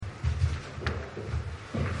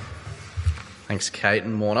Thanks, Kate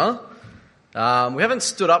and Morna. We haven't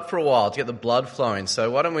stood up for a while to get the blood flowing, so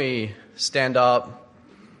why don't we stand up,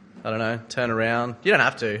 I don't know, turn around. You don't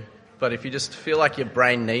have to, but if you just feel like your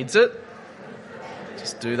brain needs it,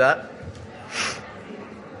 just do that.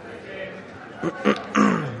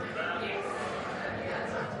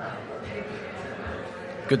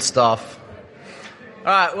 Good stuff. All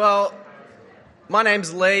right, well, my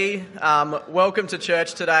name's Leigh. Welcome to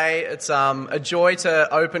church today. It's a joy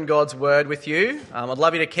to open God's Word with you. I'd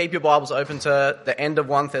love you to keep your Bibles open to the end of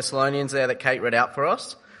 1 Thessalonians there that Kate read out for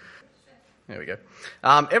us. There we go.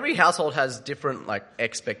 Every household has different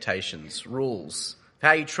expectations, rules,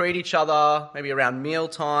 how you treat each other, maybe around meal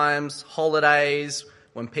times, holidays,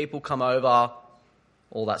 when people come over,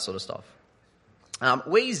 all that sort of stuff.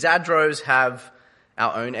 We Zadros have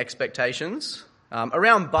our own expectations.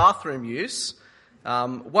 Around bathroom use,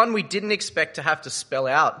 one we didn't expect to have to spell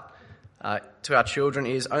out to our children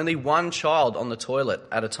is only one child on the toilet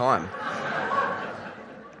at a time.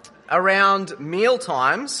 Around meal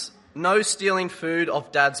times, no stealing food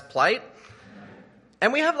off Dad's plate.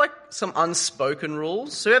 And we have some unspoken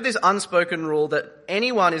rules. So we have this unspoken rule that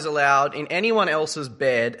anyone is allowed in anyone else's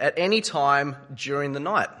bed at any time during the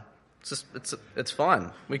night. It's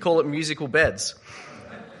fine. We call it musical beds.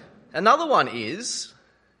 Another one is,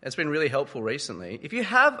 it's been really helpful recently, if you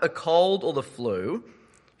have a cold or the flu,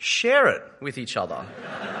 share it with each other.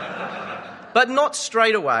 But not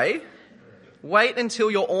straight away. Wait until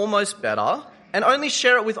you're almost better and only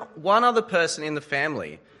share it with one other person in the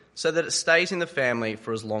family so that it stays in the family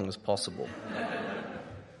for as long as possible.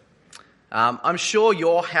 I'm sure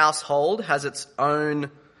your household has its own,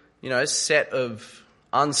 set of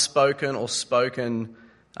unspoken or spoken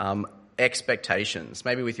expectations,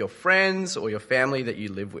 maybe with your friends or your family that you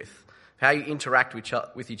live with, how you interact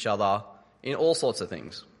with each other in all sorts of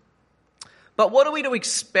things. But what are we to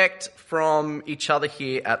expect from each other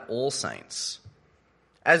here at All Saints?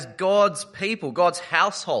 As God's people, God's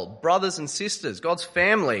household, brothers and sisters, God's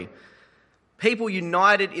family, people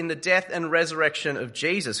united in the death and resurrection of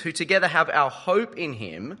Jesus, who together have our hope in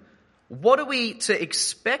him, what are we to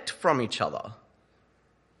expect from each other?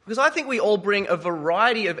 Because I think we all bring a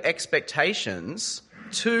variety of expectations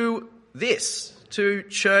to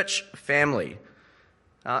church family.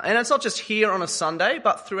 And it's not just here on a Sunday,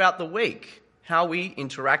 but throughout the week, how we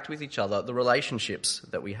interact with each other, the relationships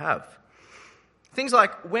that we have. Things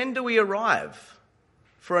like, when do we arrive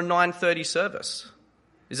for a 9:30 service?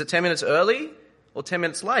 Is it 10 minutes early or 10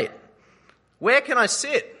 minutes late? Where can I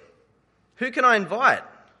sit? Who can I invite?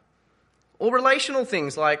 Or relational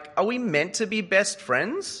things like, are we meant to be best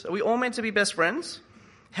friends? Are we all meant to be best friends?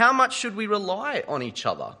 How much should we rely on each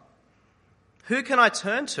other? Who can I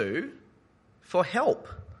turn to for help?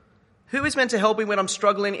 Who is meant to help me when I'm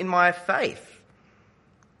struggling in my faith?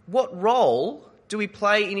 What role do we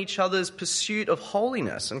play in each other's pursuit of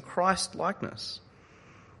holiness and Christ-likeness?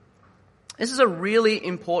 This is a really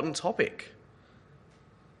important topic.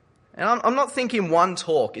 And I'm not thinking one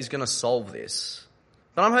talk is going to solve this.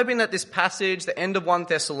 But I'm hoping that this passage, the end of 1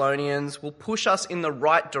 Thessalonians, will push us in the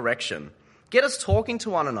right direction. Get us talking to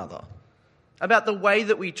one another about the way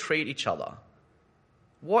that we treat each other.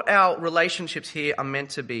 What our relationships here are meant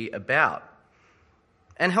to be about.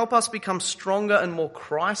 And help us become stronger and more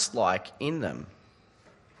Christ-like in them.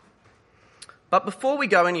 But before we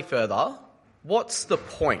go any further, what's the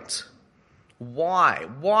point? Why?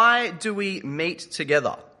 Why do we meet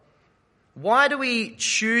together? Why do we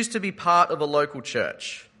choose to be part of a local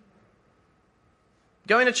church?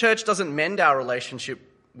 Going to church doesn't mend our relationship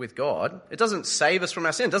with God. It doesn't save us from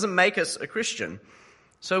our sin. It doesn't make us a Christian.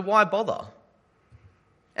 So why bother?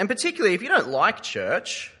 And particularly if you don't like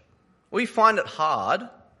church, or you find it hard,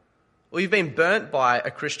 or you've been burnt by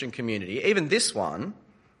a Christian community, even this one,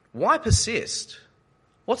 why persist?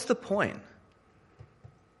 What's the point?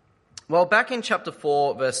 Well, back in chapter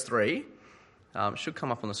 4, verse 3, should come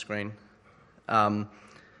up on the screen.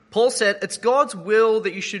 Paul said, it's God's will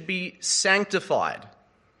that you should be sanctified.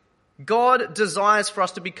 God desires for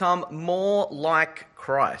us to become more like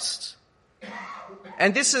Christ.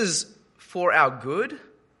 And this is for our good.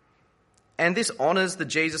 And this honors the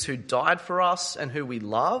Jesus who died for us and who we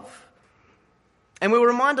love. And we were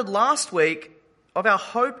reminded last week of our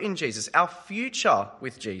hope in Jesus, our future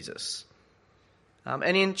with Jesus.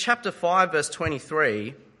 And in chapter 5, verse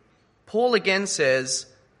 23, Paul again says,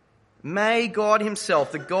 may God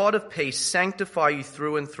himself, the God of peace, sanctify you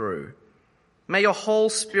through and through. May your whole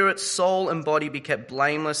spirit, soul and body be kept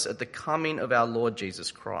blameless at the coming of our Lord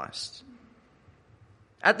Jesus Christ.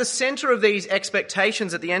 At the center of these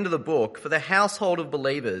expectations at the end of the book for the household of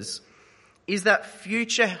believers is that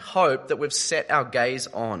future hope that we've set our gaze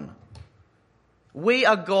on. We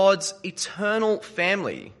are God's eternal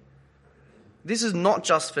family. This is not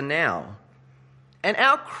just for now. And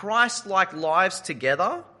our Christ-like lives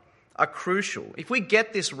together are crucial. If we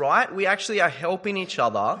get this right, we actually are helping each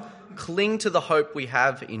other cling to the hope we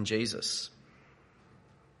have in Jesus.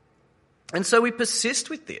 And so we persist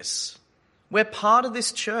with this. We're part of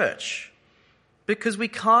this church because we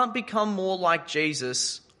can't become more like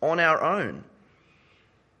Jesus on our own.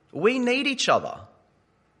 We need each other.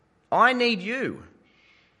 I need you.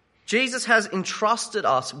 Jesus has entrusted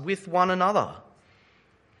us with one another.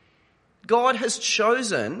 God has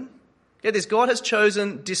chosen, get this, God has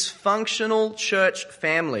chosen dysfunctional church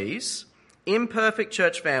families, imperfect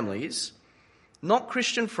church families, not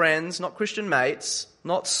Christian friends, not Christian mates,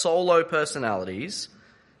 not solo personalities,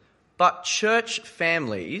 but church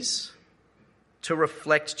families to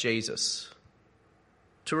reflect Jesus.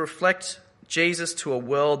 To reflect Jesus to a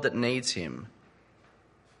world that needs him.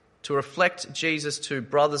 To reflect Jesus to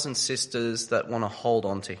brothers and sisters that want to hold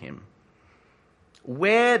on to him.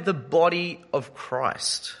 We're the body of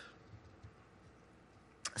Christ.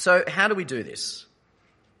 So how do we do this?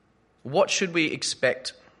 What should we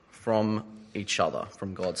expect from each other,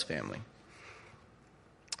 from God's family?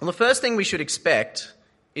 Well, the first thing we should expect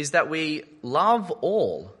is that we love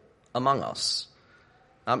all among us.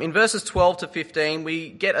 In verses 12 to 15, we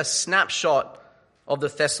get a snapshot of the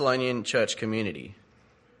Thessalonian church community.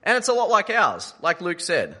 And it's a lot like ours, like Luke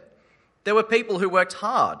said. There were people who worked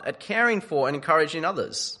hard at caring for and encouraging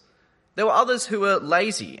others. There were others who were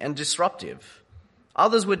lazy and disruptive.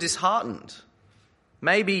 Others were disheartened,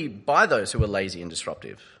 maybe by those who were lazy and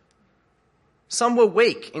disruptive. Some were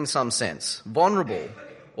weak in some sense, vulnerable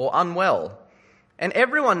or unwell, and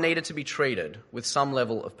everyone needed to be treated with some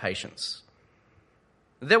level of patience.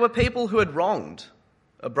 There were people who had wronged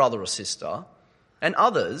a brother or sister, and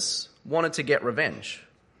others wanted to get revenge.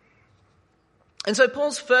 And so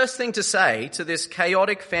Paul's first thing to say to this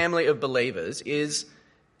chaotic family of believers is,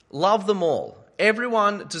 love them all.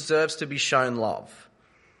 Everyone deserves to be shown love.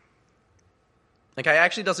 Okay, he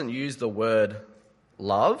actually doesn't use the word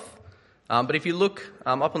love, but if you look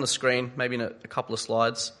up on the screen, maybe in a couple of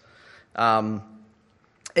slides,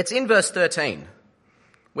 it's in verse 13,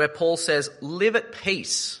 where Paul says, live at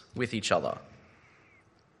peace with each other.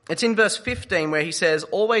 It's in verse 15 where he says,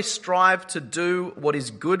 always strive to do what is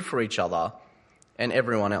good for each other and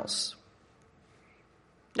everyone else.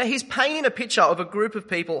 Now, he's painting a picture of a group of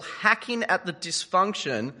people hacking at the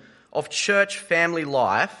dysfunction of church family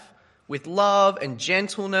life with love and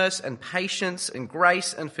gentleness and patience and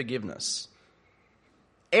grace and forgiveness.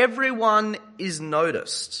 Everyone is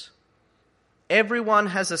noticed. Everyone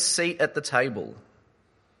has a seat at the table.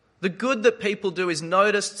 The good that people do is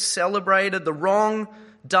noticed, celebrated. The wrong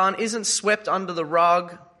done isn't swept under the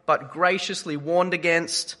rug, but graciously warned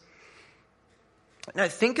against. Now,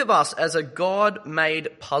 think of us as a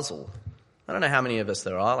God-made puzzle. I don't know how many of us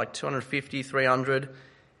there are, like 250, 300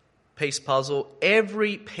 piece puzzle.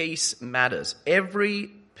 Every piece matters.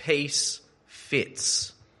 Every piece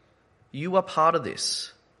fits. You are part of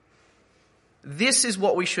this. This is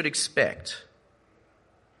what we should expect.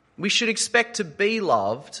 We should expect to be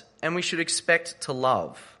loved, and we should expect to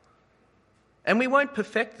love. And we won't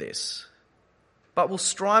perfect this, but we'll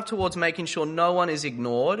strive towards making sure no one is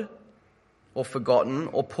ignored or forgotten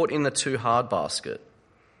or put in the too hard basket.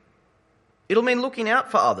 It'll mean looking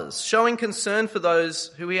out for others, showing concern for those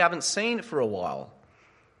who we haven't seen for a while.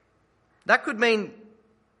 That could mean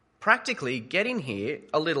practically getting here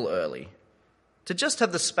a little early, to just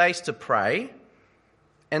have the space to pray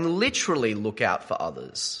and literally look out for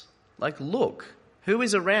others. Like, look, who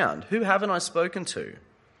is around? Who haven't I spoken to?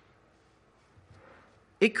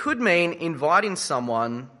 It could mean inviting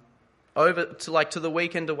someone over to the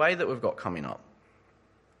weekend away that we've got coming up.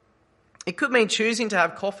 It could mean choosing to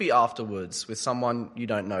have coffee afterwards with someone you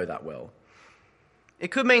don't know that well.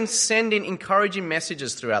 It could mean sending encouraging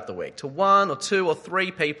messages throughout the week to 1 or 2 or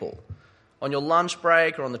 3 people on your lunch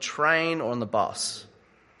break or on the train or on the bus.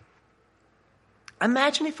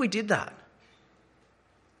 Imagine if we did that.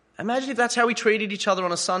 Imagine if that's how we treated each other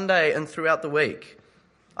on a Sunday and throughout the week.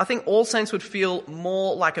 I think All Saints would feel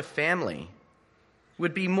more like a family,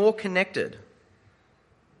 would be more connected.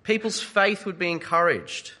 People's faith would be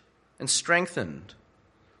encouraged and strengthened.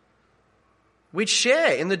 We'd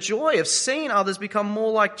share in the joy of seeing others become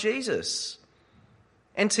more like Jesus.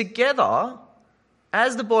 And together,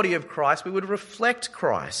 as the body of Christ, we would reflect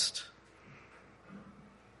Christ.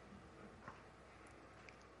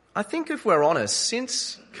 I think if we're honest,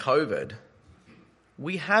 since COVID,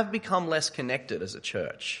 we have become less connected as a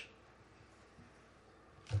church.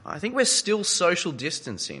 I think we're still social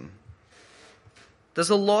distancing. There's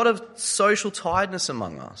a lot of social tiredness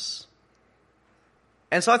among us.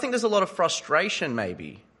 And so I think there's a lot of frustration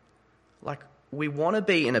maybe. Like, we want to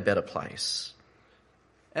be in a better place.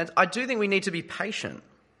 And I do think we need to be patient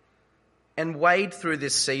and wade through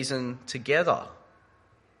this season together,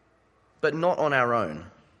 but not on our own.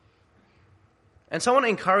 And so I want to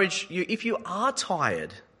encourage you, if you are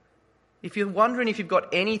tired, if you're wondering if you've got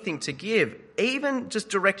anything to give, even just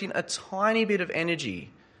directing a tiny bit of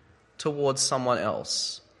energy towards someone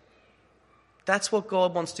else, that's what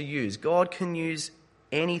God wants to use. God can use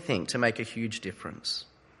anything to make a huge difference.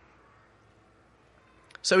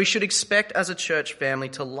 So we should expect as a church family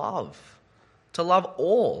to love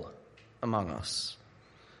all among us.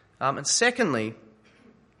 And secondly,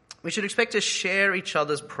 we should expect to share each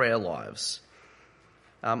other's prayer lives.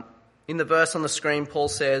 In the verse on the screen, Paul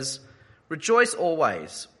says, "Rejoice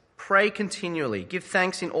always, pray continually, give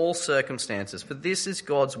thanks in all circumstances, for this is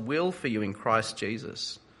God's will for you in Christ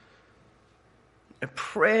Jesus." And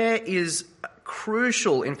prayer is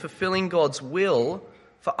crucial in fulfilling God's will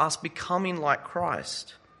for us becoming like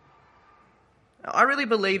Christ. I really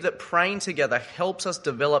believe that praying together helps us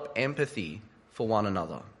develop empathy for one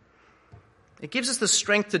another. It gives us the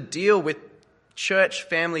strength to deal with church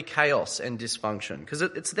family chaos and dysfunction, because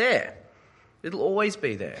it's there. It'll always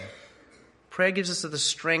be there. Prayer gives us the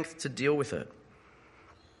strength to deal with it.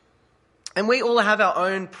 And we all have our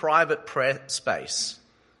own private prayer space.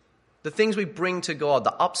 The things we bring to God,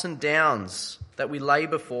 the ups and downs that we lay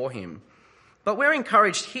before him. But we're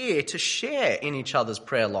encouraged here to share in each other's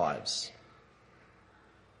prayer lives.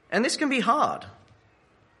 And this can be hard.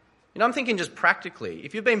 I'm thinking just practically,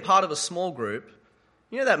 if you've been part of a small group,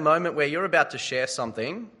 that moment where you're about to share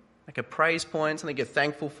something, like a praise point, something you're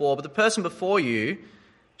thankful for, but the person before you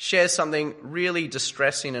shares something really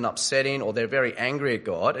distressing and upsetting, or they're very angry at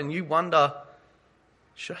God, and you wonder,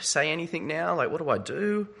 should I say anything now? Like, what do I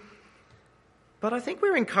do? But I think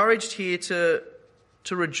we're encouraged here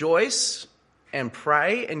to rejoice and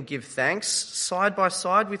pray and give thanks side by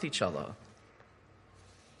side with each other.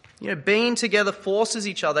 Being together forces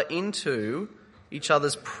each other into each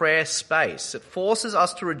other's prayer space. It forces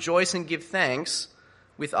us to rejoice and give thanks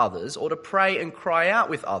with others, or to pray and cry out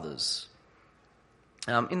with others.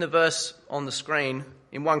 In the verse on the screen,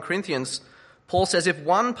 in 1 Corinthians, Paul says, if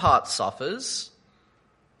one part suffers,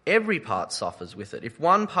 every part suffers with it. If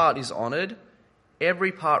one part is honoured,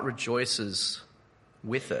 every part rejoices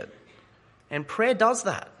with it. And prayer does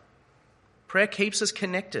that. Prayer keeps us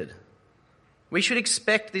connected. We should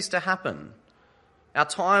expect this to happen. Our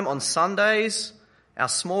time on Sundays, our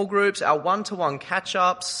small groups, our one-to-one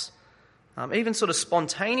catch-ups, even sort of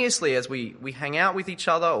spontaneously as we hang out with each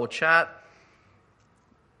other or chat,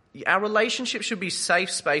 our relationship should be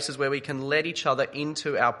safe spaces where we can let each other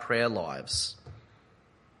into our prayer lives.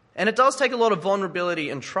 And it does take a lot of vulnerability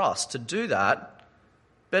and trust to do that,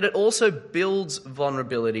 but it also builds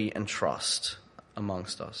vulnerability and trust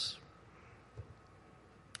amongst us.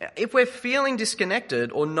 If we're feeling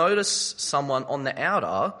disconnected or notice someone on the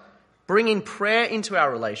outer, bringing prayer into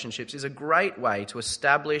our relationships is a great way to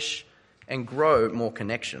establish and grow more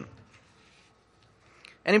connection.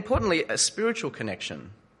 And importantly, a spiritual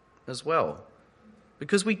connection as well.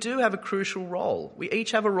 Because we do have a crucial role. We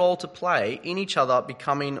each have a role to play in each other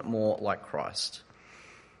becoming more like Christ.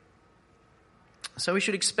 So we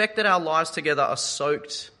should expect that our lives together are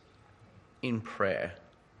soaked in prayer.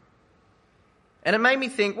 And it made me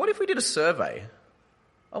think, what if we did a survey?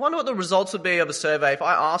 I wonder what the results would be of a survey if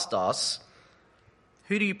I asked us,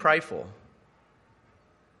 who do you pray for?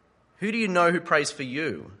 Who do you know who prays for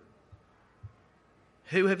you?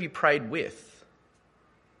 Who have you prayed with?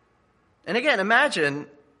 And again, imagine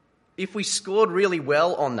if we scored really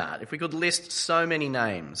well on that, if we could list so many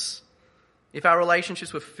names, if our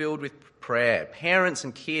relationships were filled with prayer, parents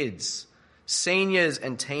and kids, seniors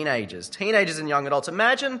and teenagers and young adults.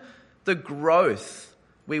 Imagine the growth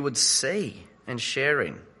we would see and share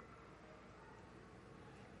in.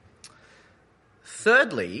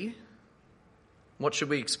 Thirdly, what should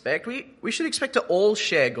we expect? We should expect to all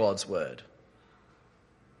share God's word.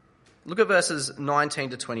 Look at verses 19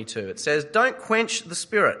 to 22. It says, "Don't quench the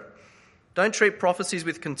spirit. Don't treat prophecies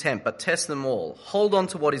with contempt, but test them all. Hold on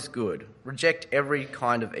to what is good. Reject every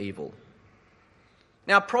kind of evil."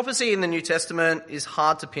 Now, prophecy in the New Testament is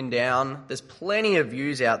hard to pin down. There's plenty of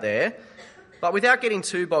views out there. But without getting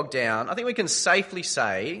too bogged down, I think we can safely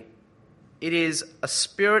say it is a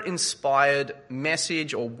spirit-inspired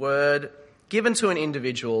message or word given to an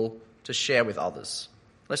individual to share with others.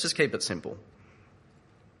 Let's just keep it simple.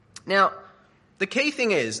 Now, the key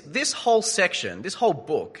thing is, this whole section, this whole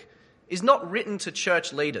book, is not written to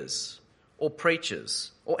church leaders or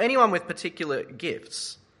preachers or anyone with particular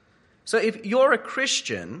gifts. So if you're a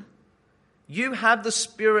Christian, you have the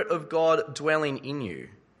Spirit of God dwelling in you.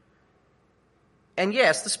 And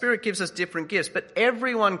yes, the Spirit gives us different gifts, but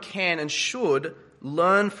everyone can and should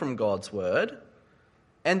learn from God's word,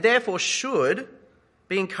 and therefore should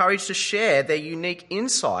be encouraged to share their unique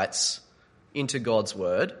insights into God's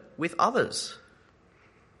word with others.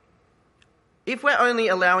 If we're only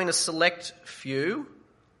allowing a select few,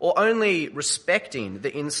 or only respecting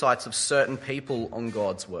the insights of certain people on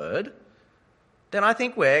God's word, then I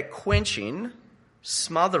think we're quenching,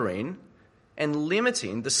 smothering, and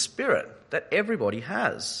limiting the Spirit that everybody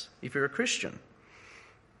has if you're a Christian.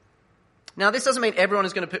 Now, this doesn't mean everyone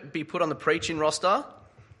is going to be put on the preaching roster.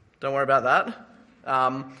 Don't worry about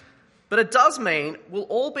that. But it does mean we'll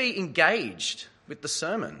all be engaged with the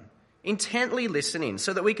sermon, intently listening,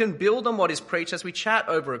 so that we can build on what is preached as we chat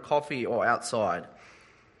over a coffee or outside.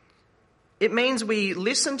 It means we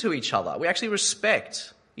listen to each other. We actually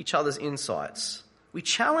respect each other's insights. We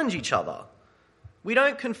challenge each other. We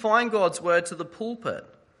don't confine God's word to the pulpit.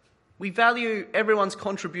 We value everyone's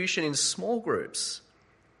contribution in small groups.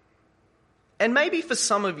 And maybe for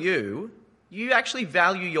some of you, you actually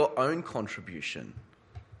value your own contribution.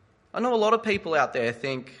 I know a lot of people out there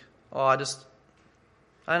think, I don't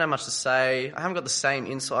have much to say. I haven't got the same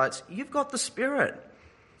insights. You've got the Spirit.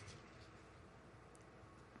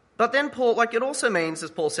 But then Paul, it also means,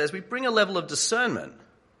 as Paul says, we bring a level of discernment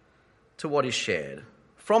to what is shared.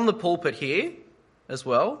 From the pulpit here as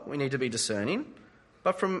well, we need to be discerning,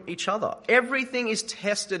 but from each other. Everything is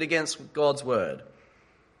tested against God's word.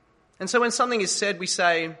 And so when something is said, we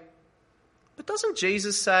say, but doesn't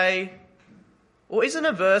Jesus say, or isn't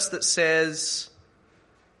a verse that says,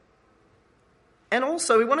 and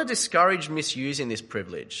also we want to discourage misusing this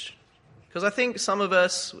privilege, because I think some of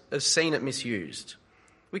us have seen it misused.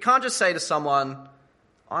 We can't just say to someone,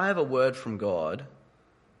 I have a word from God,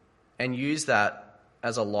 and use that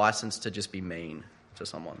as a license to just be mean to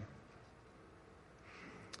someone.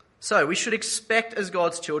 So we should expect as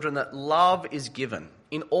God's children that love is given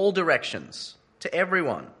in all directions to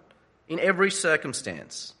everyone, in every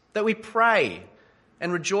circumstance, that we pray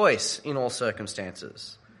and rejoice in all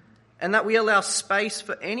circumstances, and that we allow space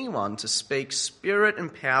for anyone to speak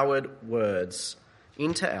Spirit-empowered words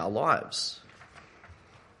into our lives.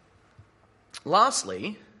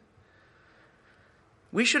 Lastly,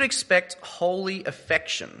 we should expect holy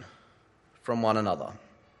affection from one another.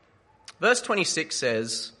 Verse 26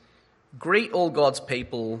 says, greet all God's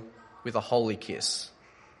people with a holy kiss.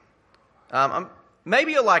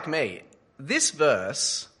 Maybe you're like me. This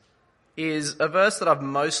verse is a verse that I've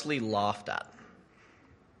mostly laughed at,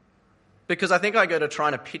 because I think I go to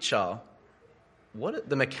trying to picture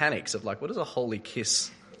the mechanics of what does a holy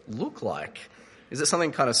kiss look like? Is it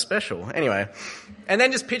something kind of special? Anyway, and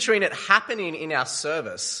then just picturing it happening in our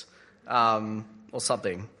service or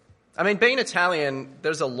something. I mean, being Italian,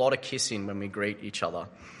 there's a lot of kissing when we greet each other.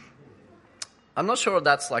 I'm not sure if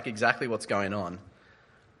that's exactly what's going on.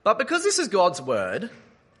 But because this is God's word,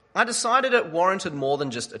 I decided it warranted more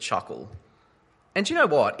than just a chuckle. And do you know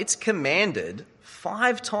what? It's commanded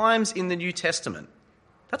 5 times in the New Testament.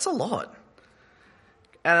 That's a lot.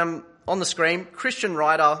 On the screen, Christian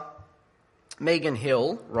writer Megan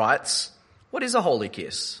Hill writes, what is a holy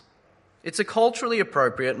kiss? It's a culturally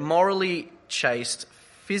appropriate, morally chaste,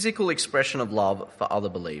 physical expression of love for other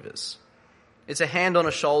believers. It's a hand on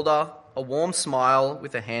a shoulder, a warm smile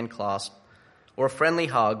with a hand clasp, or a friendly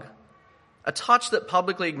hug, a touch that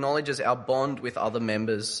publicly acknowledges our bond with other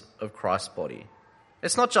members of Christ's body.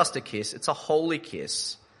 It's not just a kiss, it's a holy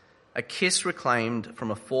kiss, a kiss reclaimed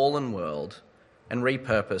from a fallen world and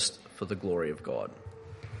repurposed for the glory of God.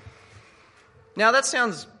 Now that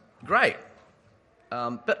sounds great,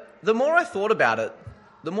 but the more I thought about it,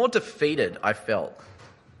 the more defeated I felt.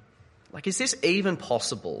 Is this even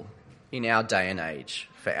possible in our day and age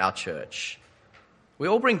for our church? We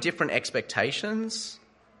all bring different expectations,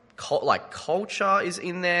 culture is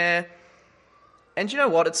in there. And you know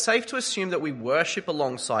what? It's safe to assume that we worship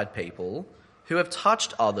alongside people who have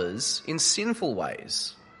touched others in sinful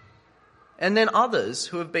ways, and then others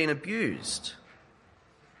who have been abused.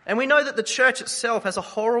 And we know that the church itself has a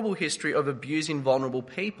horrible history of abusing vulnerable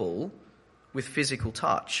people with physical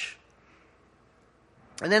touch.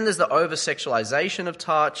 And then there's the over-sexualization of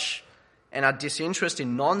touch and our disinterest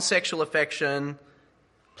in non-sexual affection,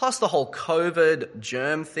 plus the whole COVID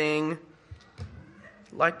germ thing.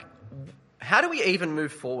 How do we even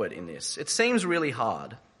move forward in this? It seems really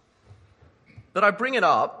hard. But I bring it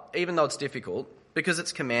up, even though it's difficult, because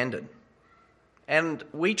it's commanded. And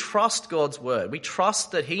we trust God's word. We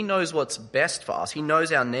trust that He knows what's best for us. He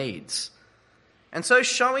knows our needs. And so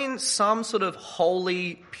showing some sort of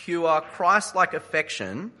holy, pure, Christ-like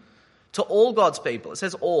affection to all God's people, it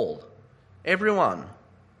says all, everyone,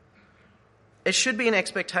 it should be an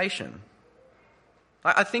expectation.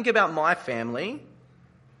 I think about my family,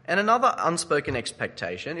 and another unspoken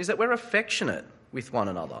expectation is that we're affectionate with one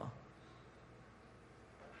another.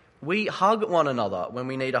 We hug one another when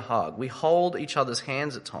we need a hug. We hold each other's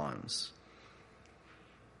hands at times.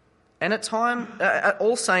 And at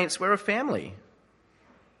All Saints, we're a family.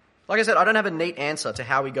 Like I said, I don't have a neat answer to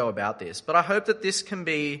how we go about this, but I hope that this can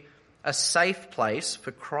be a safe place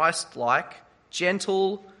for Christ-like,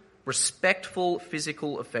 gentle, respectful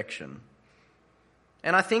physical affection.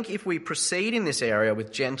 And I think if we proceed in this area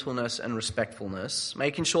with gentleness and respectfulness,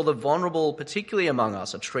 making sure the vulnerable, particularly among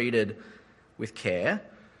us, are treated with care,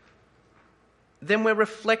 then we're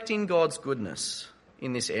reflecting God's goodness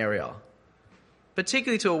in this area,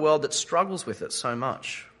 particularly to a world that struggles with it so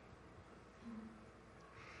much.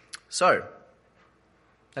 So,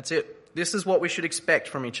 that's it. This is what we should expect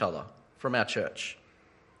from each other, from our church.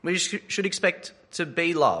 We should expect to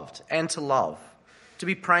be loved and to love, to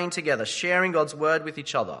be praying together, sharing God's word with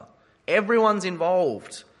each other. Everyone's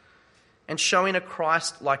involved, and showing a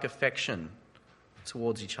Christ-like affection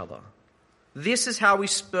towards each other. This is how we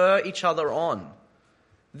spur each other on.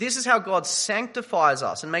 This is how God sanctifies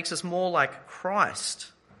us and makes us more like Christ.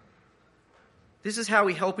 This is how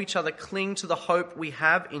we help each other cling to the hope we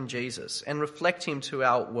have in Jesus and reflect him to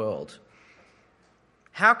our world.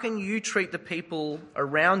 How can you treat the people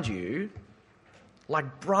around you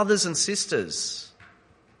like brothers and sisters?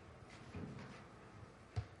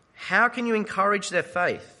 How can you encourage their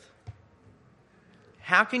faith?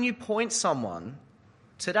 How can you point someone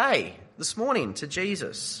today, this morning, to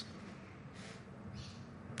Jesus?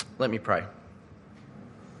 Let me pray.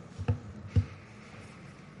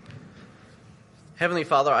 Heavenly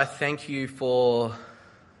Father, I thank you for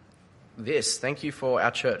this. Thank you for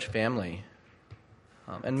our church family.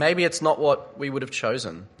 And maybe it's not what we would have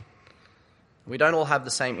chosen. We don't all have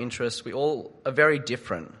the same interests. We all are very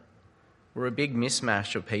different. We're a big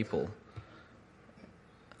mismatch of people.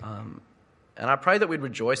 And I pray that we'd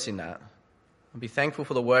rejoice in that and be thankful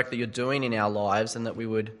for the work that you're doing in our lives, and that we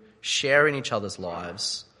would share in each other's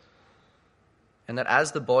lives. And that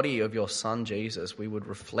as the body of your Son, Jesus, we would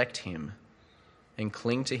reflect him and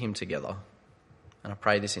cling to him together. And I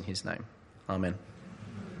pray this in his name. Amen.